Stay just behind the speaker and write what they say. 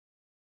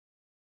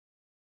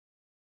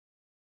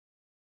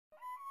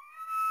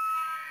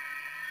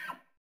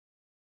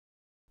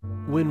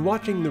When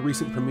watching the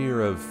recent premiere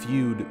of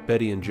Feud,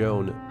 Betty and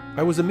Joan,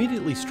 I was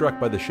immediately struck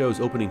by the show's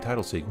opening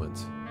title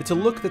sequence. It's a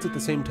look that's at the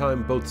same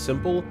time both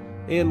simple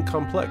and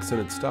complex in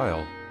its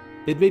style.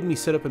 It made me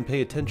sit up and pay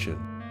attention.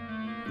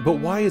 But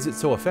why is it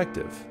so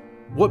effective?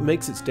 What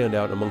makes it stand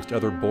out amongst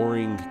other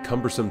boring,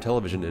 cumbersome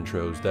television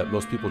intros that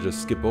most people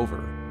just skip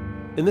over?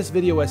 In this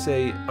video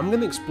essay, I'm going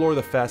to explore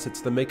the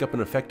facets that make up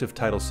an effective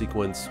title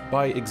sequence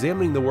by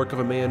examining the work of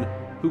a man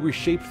who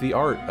reshaped the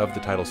art of the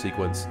title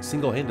sequence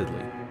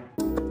single-handedly.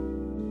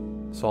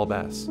 Saul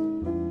Bass.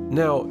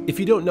 Now, if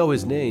you don't know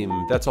his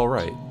name, that's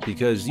alright,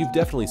 because you've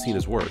definitely seen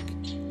his work.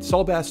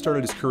 Saul Bass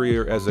started his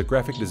career as a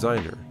graphic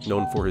designer,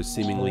 known for his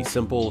seemingly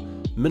simple,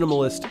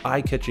 minimalist,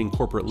 eye-catching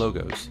corporate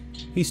logos.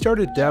 He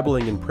started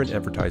dabbling in print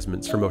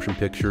advertisements for motion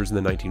pictures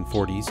in the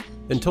 1940s,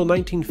 until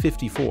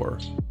 1954,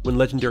 when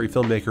legendary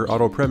filmmaker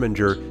Otto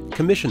Preminger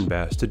commissioned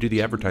Bass to do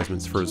the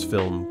advertisements for his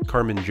film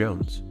Carmen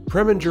Jones.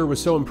 Preminger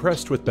was so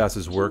impressed with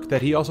Bass's work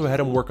that he also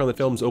had him work on the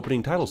film's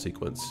opening title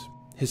sequence,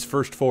 his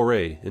first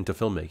foray into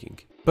filmmaking.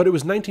 But it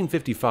was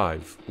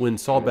 1955 when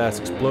Saul Bass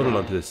exploded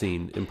onto the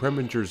scene in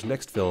Preminger's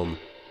next film,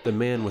 The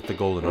Man with the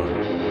Golden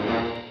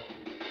Arm.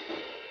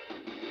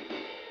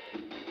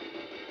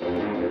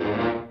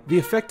 The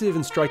effective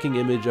and striking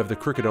image of the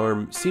crooked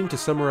arm seemed to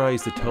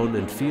summarize the tone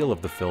and feel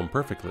of the film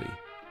perfectly.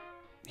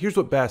 Here's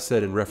what Bass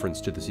said in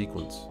reference to the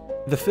sequence.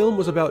 The film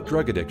was about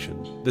drug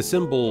addiction. The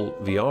symbol,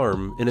 the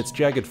arm, in its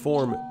jagged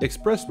form,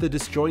 expressed the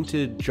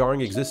disjointed,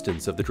 jarring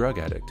existence of the drug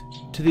addict.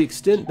 To the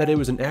extent that it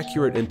was an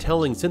accurate and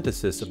telling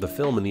synthesis of the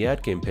film in the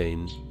ad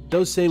campaign,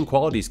 those same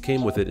qualities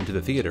came with it into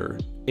the theater,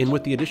 and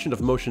with the addition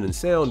of motion and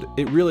sound,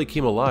 it really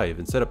came alive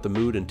and set up the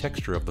mood and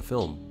texture of the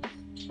film.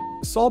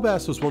 Saul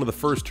Bass was one of the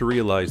first to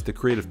realize the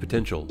creative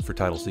potential for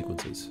title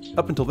sequences.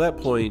 Up until that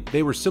point,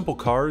 they were simple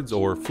cards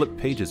or flipped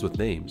pages with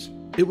names.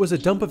 It was a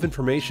dump of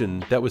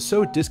information that was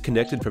so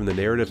disconnected from the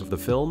narrative of the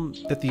film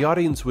that the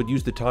audience would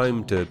use the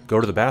time to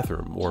go to the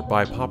bathroom or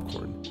buy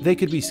popcorn. They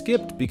could be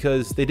skipped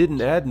because they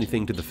didn't add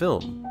anything to the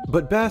film.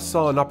 But Bass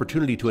saw an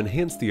opportunity to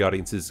enhance the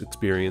audience's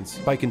experience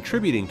by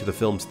contributing to the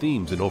film's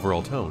themes and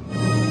overall tone.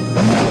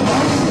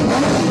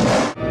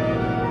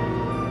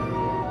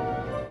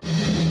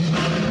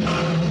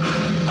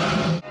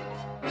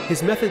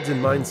 His methods and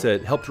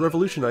mindset helped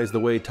revolutionize the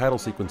way title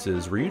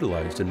sequences were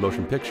utilized in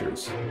motion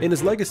pictures, and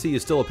his legacy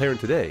is still apparent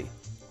today.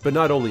 But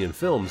not only in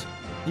films,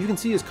 you can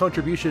see his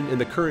contribution in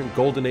the current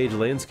golden age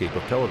landscape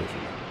of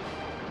television.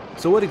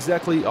 So what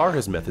exactly are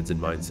his methods and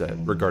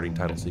mindset regarding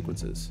title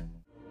sequences?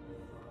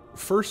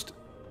 First,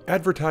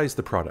 advertise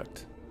the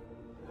product.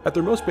 At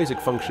their most basic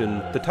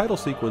function, the title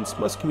sequence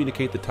must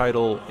communicate the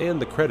title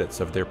and the credits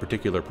of their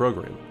particular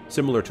program.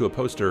 Similar to a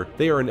poster,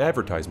 they are an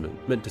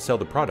advertisement meant to sell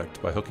the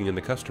product by hooking in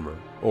the customer,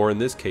 or in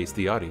this case,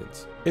 the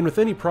audience. And with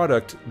any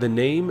product, the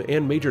name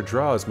and major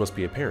draws must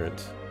be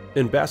apparent.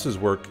 In Bass's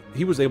work,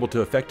 he was able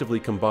to effectively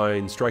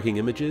combine striking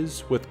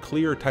images with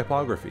clear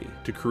typography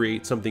to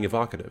create something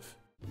evocative.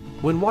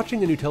 When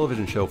watching a new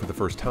television show for the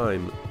first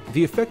time,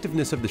 the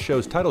effectiveness of the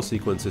show's title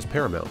sequence is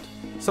paramount.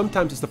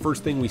 Sometimes it's the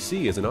first thing we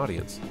see as an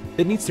audience.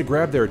 It needs to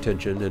grab their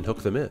attention and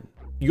hook them in.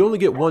 You only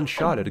get one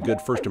shot at a good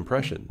first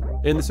impression,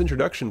 and this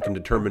introduction can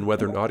determine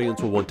whether an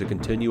audience will want to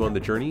continue on the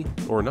journey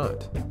or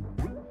not.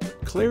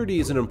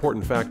 Clarity is an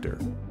important factor.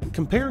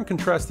 Compare and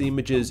contrast the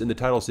images in the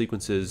title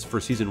sequences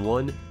for Season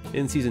 1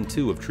 and Season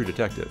 2 of True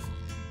Detective.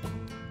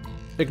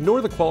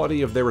 Ignore the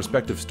quality of their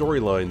respective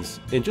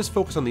storylines and just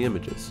focus on the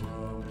images.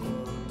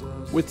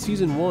 With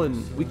Season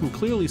 1, we can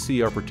clearly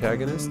see our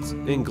protagonists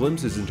and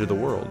glimpses into the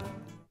world.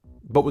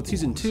 But with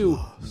Season 2,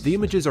 the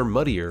images are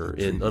muddier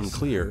and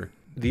unclear.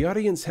 The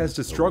audience has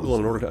to struggle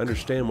in order to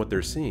understand what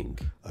they're seeing.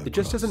 It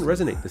just doesn't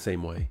resonate the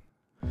same way.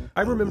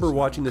 I remember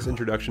watching this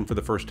introduction for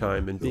the first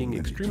time and being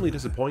extremely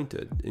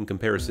disappointed in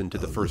comparison to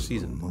the first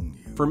season.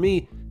 For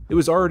me, it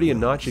was already a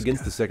notch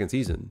against the second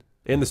season,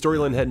 and the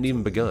storyline hadn't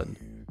even begun.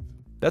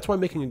 That's why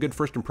making a good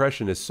first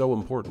impression is so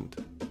important.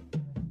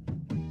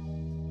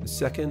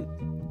 Second,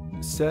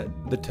 set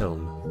the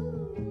tone.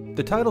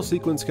 The title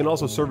sequence can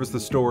also serve as the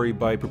story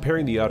by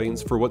preparing the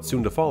audience for what's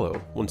soon to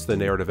follow once the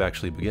narrative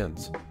actually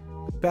begins.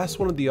 Bass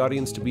wanted the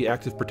audience to be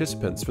active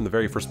participants from the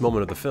very first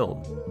moment of the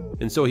film,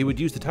 and so he would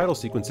use the title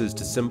sequences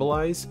to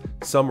symbolize,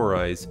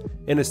 summarize,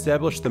 and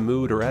establish the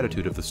mood or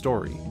attitude of the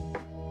story.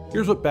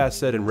 Here's what Bass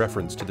said in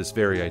reference to this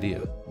very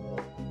idea.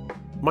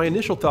 My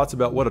initial thoughts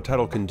about what a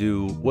title can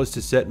do was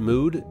to set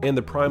mood and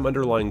the prime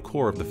underlying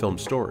core of the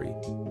film's story,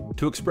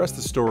 to express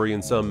the story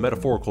in some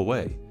metaphorical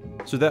way,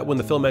 so that when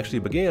the film actually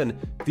began,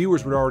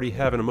 viewers would already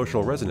have an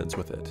emotional resonance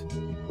with it.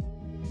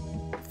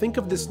 Think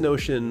of this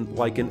notion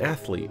like an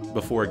athlete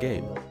before a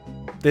game.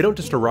 They don't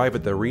just arrive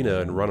at the arena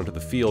and run onto the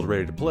field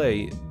ready to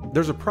play.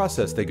 There's a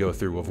process they go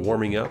through of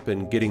warming up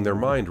and getting their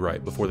mind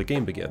right before the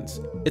game begins.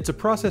 It's a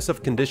process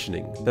of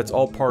conditioning that's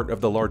all part of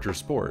the larger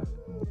sport.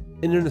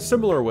 And in a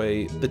similar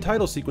way, the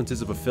title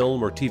sequences of a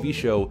film or TV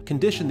show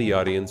condition the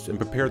audience and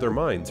prepare their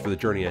minds for the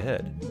journey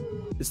ahead.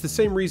 It's the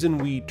same reason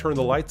we turn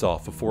the lights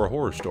off before a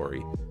horror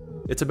story.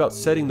 It's about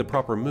setting the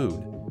proper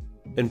mood,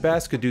 and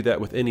Bass could do that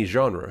with any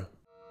genre.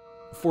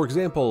 For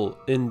example,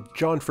 in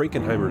John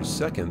Frankenheimer's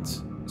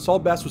Seconds, Saul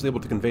Bass was able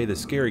to convey the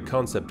scary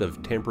concept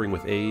of tampering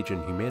with age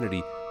and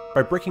humanity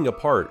by breaking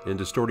apart and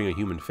distorting a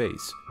human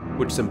face,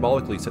 which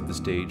symbolically set the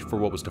stage for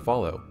what was to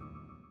follow.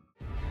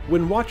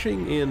 When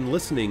watching and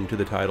listening to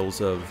the titles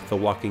of The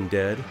Walking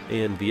Dead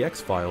and The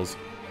X-Files,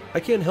 I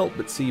can't help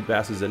but see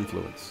Bass's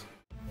influence.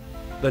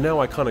 The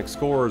now iconic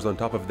scores on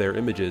top of their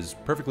images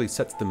perfectly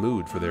sets the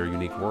mood for their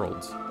unique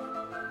worlds.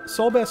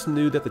 Saul Bass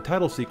knew that the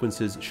title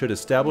sequences should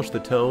establish the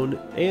tone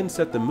and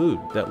set the mood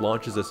that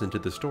launches us into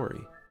the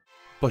story.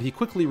 But he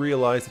quickly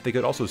realized that they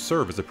could also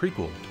serve as a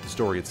prequel to the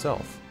story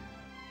itself.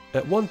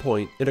 At one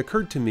point, it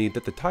occurred to me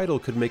that the title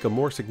could make a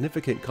more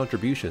significant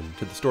contribution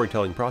to the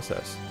storytelling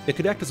process. It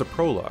could act as a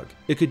prologue.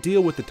 It could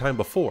deal with the time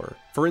before.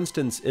 For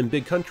instance, in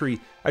Big Country,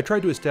 I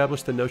tried to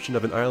establish the notion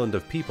of an island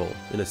of people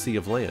in a sea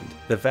of land,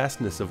 the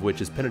vastness of which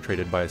is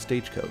penetrated by a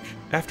stagecoach.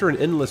 After an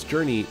endless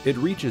journey, it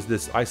reaches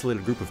this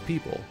isolated group of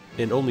people,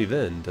 and only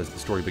then does the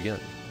story begin.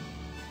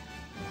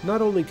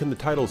 Not only can the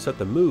titles set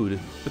the mood,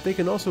 but they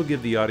can also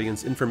give the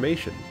audience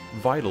information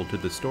vital to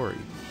the story.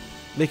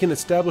 They can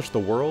establish the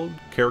world,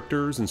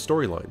 characters, and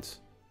storylines.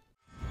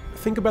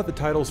 Think about the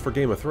titles for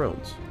Game of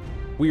Thrones.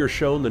 We are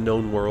shown the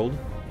known world,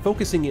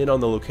 focusing in on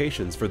the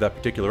locations for that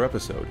particular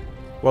episode,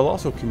 while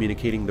also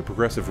communicating the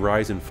progressive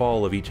rise and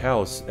fall of each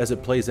house as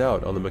it plays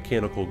out on the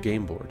mechanical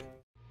game board.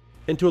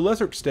 And to a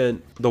lesser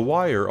extent, The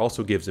Wire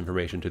also gives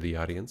information to the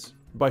audience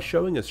by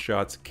showing us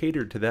shots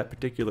catered to that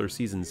particular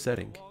season's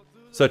setting,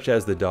 such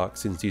as the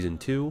docks in Season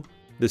 2,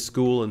 the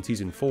school in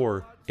Season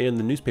 4, and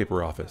the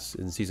newspaper office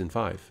in Season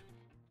 5.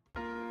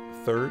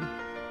 Third,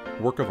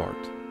 work of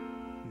art.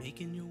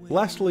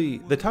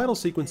 Lastly, the title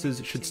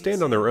sequences should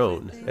stand on their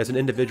own as an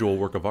individual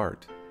work of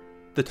art.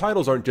 The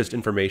titles aren't just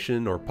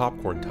information or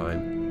popcorn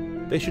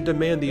time. They should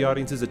demand the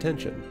audience's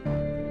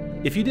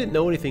attention. If you didn't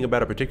know anything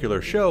about a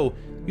particular show,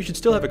 you should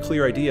still have a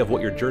clear idea of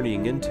what you're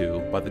journeying into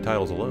by the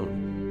titles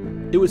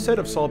alone. It was said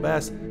of Saul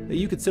Bass that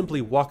you could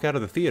simply walk out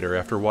of the theater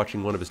after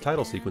watching one of his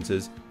title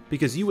sequences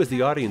because you as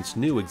the audience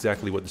knew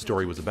exactly what the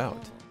story was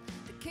about.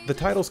 The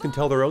titles can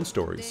tell their own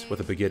stories, with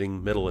a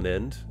beginning, middle, and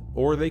end,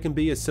 or they can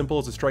be as simple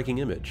as a striking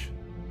image.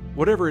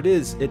 Whatever it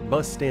is, it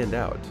must stand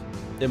out.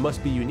 It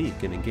must be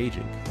unique and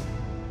engaging.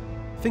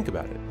 Think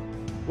about it.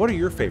 What are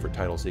your favorite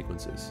title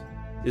sequences?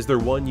 Is there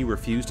one you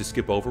refuse to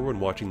skip over when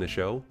watching the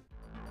show?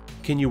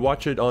 Can you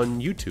watch it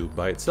on YouTube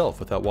by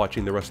itself without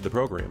watching the rest of the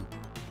program?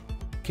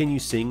 Can you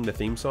sing the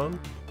theme song?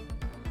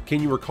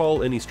 Can you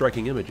recall any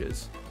striking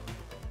images?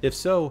 If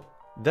so,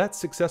 that's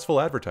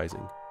successful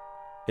advertising.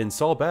 And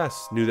Saul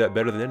Bass knew that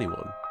better than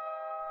anyone,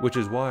 which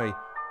is why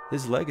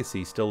his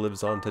legacy still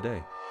lives on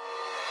today.